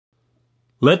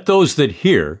Let those that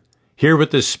hear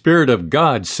what the Spirit of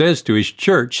God says to His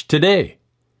church today.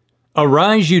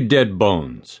 Arise, you dead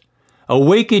bones.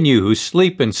 Awaken, you who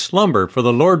sleep and slumber, for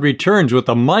the Lord returns with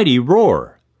a mighty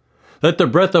roar. Let the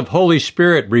breath of Holy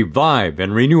Spirit revive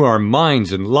and renew our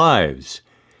minds and lives.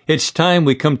 It's time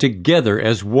we come together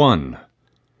as one.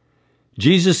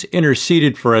 Jesus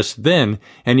interceded for us then,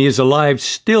 and He is alive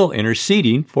still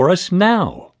interceding for us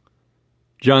now.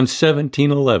 John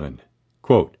 17:11,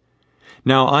 quote,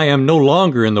 Now I am no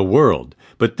longer in the world,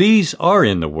 but these are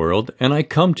in the world, and I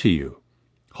come to you.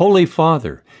 Holy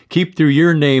Father, keep through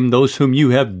your name those whom you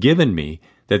have given me,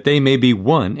 that they may be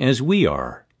one as we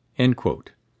are. End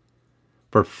quote.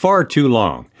 For far too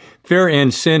long, fear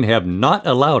and sin have not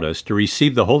allowed us to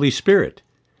receive the Holy Spirit.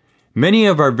 Many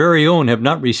of our very own have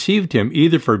not received Him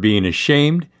either for being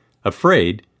ashamed,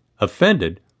 afraid,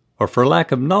 offended, or for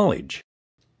lack of knowledge.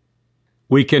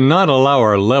 We cannot allow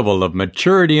our level of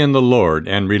maturity in the Lord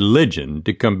and religion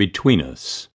to come between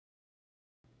us.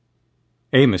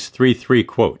 Amos 3:3,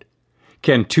 quote,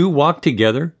 Can two walk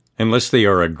together unless they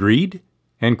are agreed?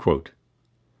 End quote.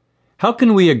 How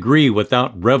can we agree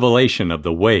without revelation of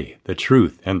the way, the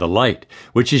truth, and the light,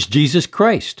 which is Jesus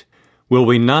Christ? Will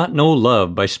we not know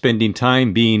love by spending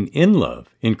time being in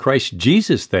love, in Christ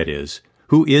Jesus, that is,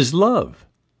 who is love?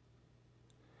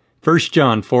 1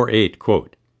 John 4:8,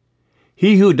 quote,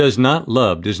 He who does not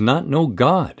love does not know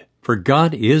God, for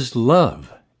God is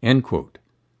love. End quote.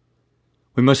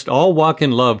 We must all walk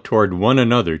in love toward one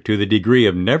another to the degree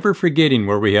of never forgetting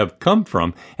where we have come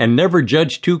from and never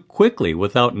judge too quickly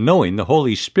without knowing the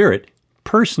Holy Spirit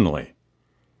personally.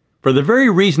 For the very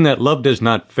reason that love does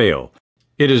not fail,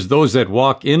 it is those that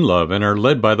walk in love and are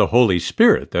led by the Holy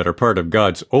Spirit that are part of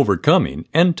God's overcoming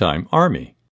end-time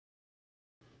army.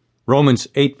 Romans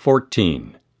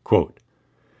 8:14, quote,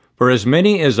 For as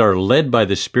many as are led by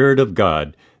the Spirit of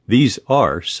God, these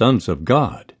are sons of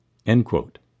God. End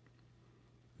quote.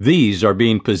 These are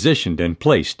being positioned and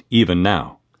placed even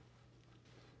now.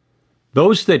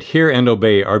 Those that hear and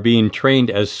obey are being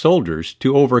trained as soldiers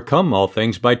to overcome all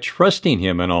things by trusting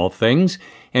Him in all things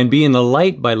and being the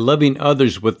light by loving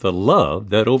others with the love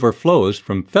that overflows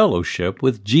from fellowship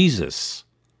with Jesus.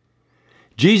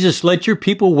 Jesus, let your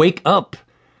people wake up.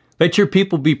 Let your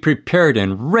people be prepared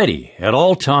and ready at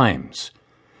all times.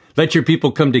 Let your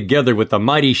people come together with a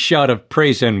mighty shout of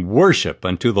praise and worship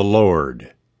unto the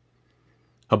Lord.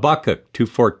 Habakkuk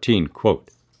 2:14, quote,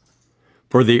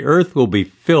 For the earth will be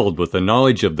filled with the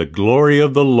knowledge of the glory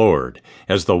of the Lord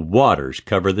as the waters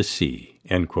cover the sea.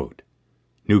 End quote.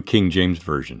 New King James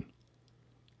Version.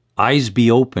 Eyes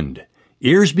be opened,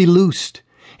 ears be loosed,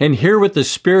 and hear what the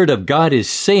Spirit of God is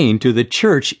saying to the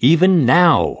church even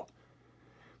now.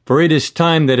 For it is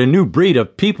time that a new breed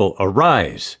of people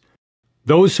arise,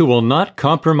 those who will not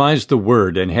compromise the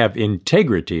word and have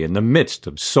integrity in the midst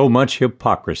of so much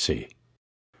hypocrisy.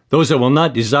 Those that will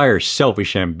not desire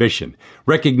selfish ambition,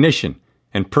 recognition,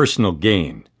 and personal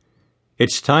gain.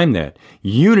 It's time that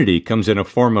unity comes in a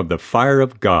form of the fire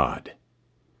of God.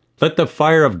 Let the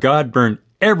fire of God burn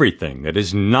everything that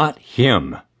is not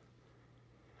Him.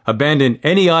 Abandon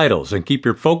any idols and keep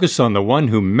your focus on the one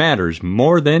who matters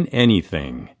more than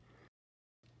anything.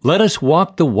 Let us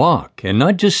walk the walk and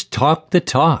not just talk the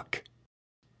talk.